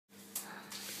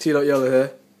T.Y.P.E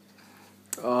here.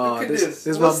 Oh, this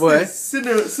is my boy.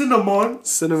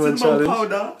 Cinnamon challenge.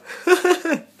 Powder.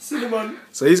 Cinnamon.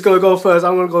 So he's gonna go first,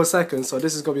 I'm gonna go second, so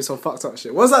this is gonna be some fucked up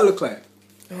shit. What does that look like?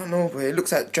 I don't know, boy. It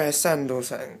looks like dry sand or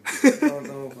something. I don't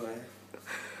know, boy.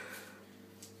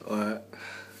 Alright.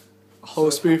 A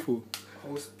whole spoonful. A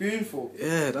whole spoonful?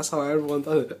 Yeah, that's how everyone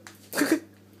does it.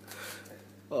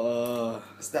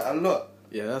 Is that a lot?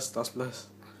 Yeah, that's blessed.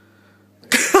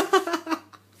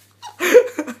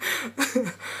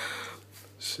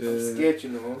 Shit. I'm scared, you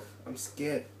know. I'm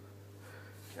scared.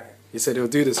 He said he'll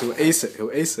do this, he'll ace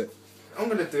it, I'm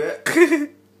gonna do it.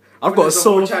 I've got a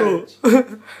sore throat.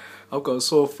 I've got a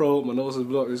sore throat, my nose is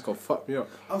blocked, it's gonna fuck me up.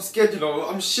 I'm scared, you know,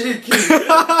 I'm shaking.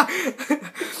 I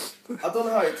don't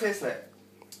know how it tastes like.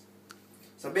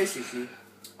 So basically,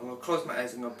 I'm gonna close my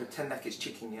eyes and I'm gonna pretend like it's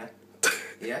chicken, yeah?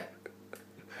 Yeah?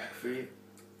 Right, 3,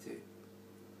 2.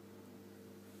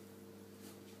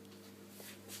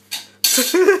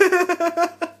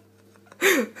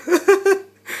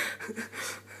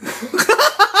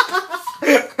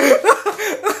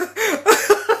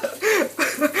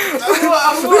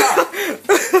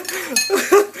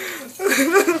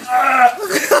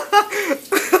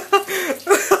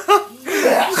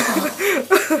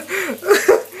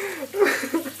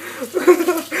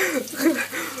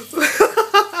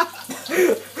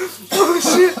 Oh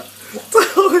shit!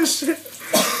 Oh shit!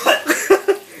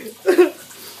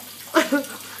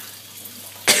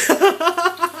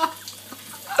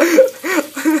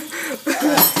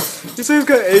 You say he's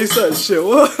gonna ace that shit,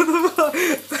 what the fuck?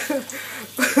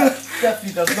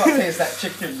 Definitely does not taste like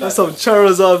chicken. That's some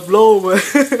Charizard blow, man.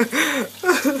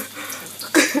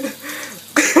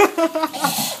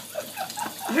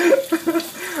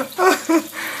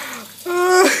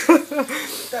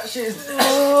 That shit is...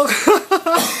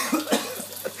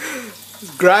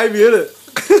 It's grimy, innit?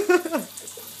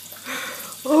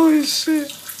 Oh shit.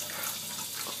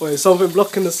 Wait, something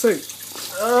blocking the sink.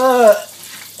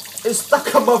 It's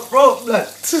stuck on my throat, blood.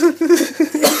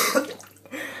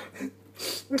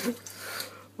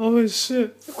 Oh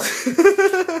shit.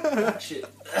 Shit.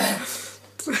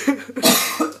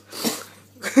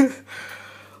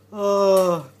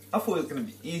 Oh. I thought it was gonna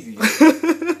be easy.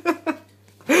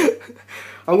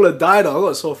 I'm gonna die now, I got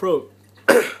a sore throat.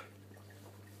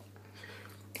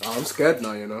 I'm scared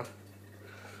now, you know.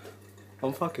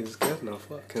 I'm fucking scared now,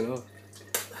 fucking hell.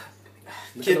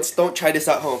 Kids, don't try this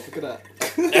at home. Look at that.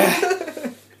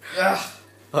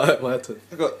 Alright, my turn.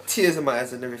 I got tears in my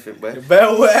eyes and everything, boy. You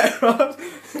better wear, bro.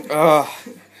 Alright.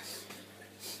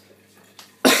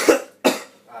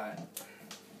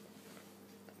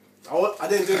 I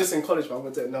didn't do this in college, but I'm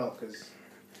gonna do it now, because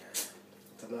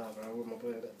I don't know, bro. I want my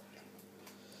boy that.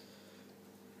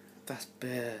 That's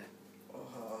bad.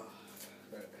 Oh,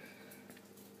 right.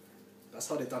 That's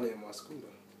how they done it in my school,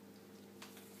 though.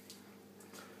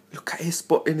 Look at his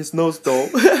spot in his nose, though.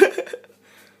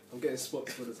 I'm getting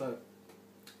spots all the time.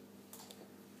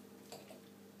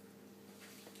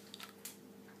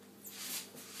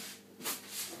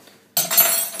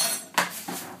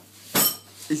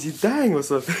 Is he dying or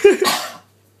something?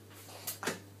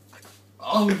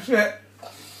 Oh shit!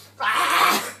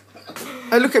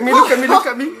 Hey, look at me, look at me, look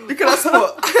at me. Look at that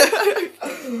spot.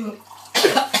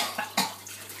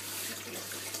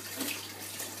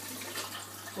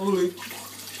 Holy.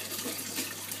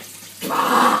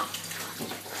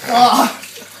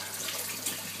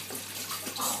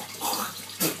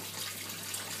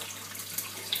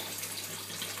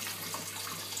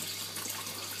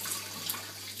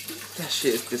 That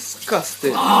shit is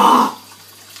disgusting.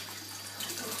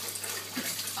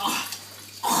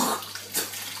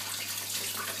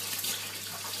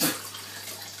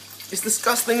 It's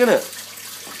disgusting, isn't it?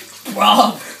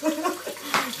 Wow. I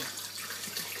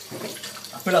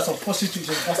feel like some prostitute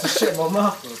just busted shit in my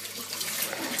mouth, bro.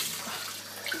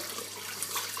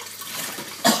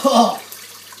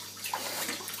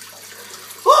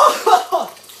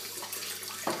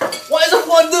 Why is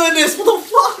everyone doing this? What the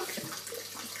fuck?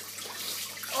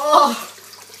 Oh.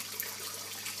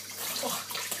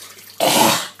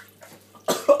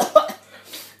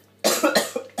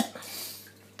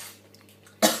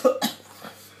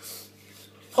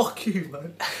 Fuck you,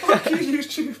 man. Fuck you,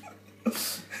 YouTube.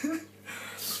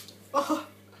 Oh.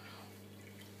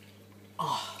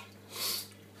 Oh.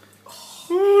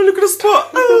 Oh, look at the spot.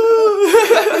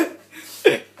 Oh.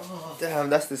 Damn,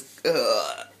 that's this.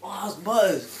 Oh, that's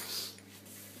buzz.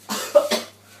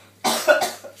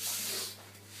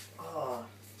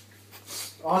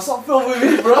 Oh, stop filming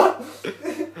me, bro.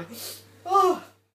 Oh.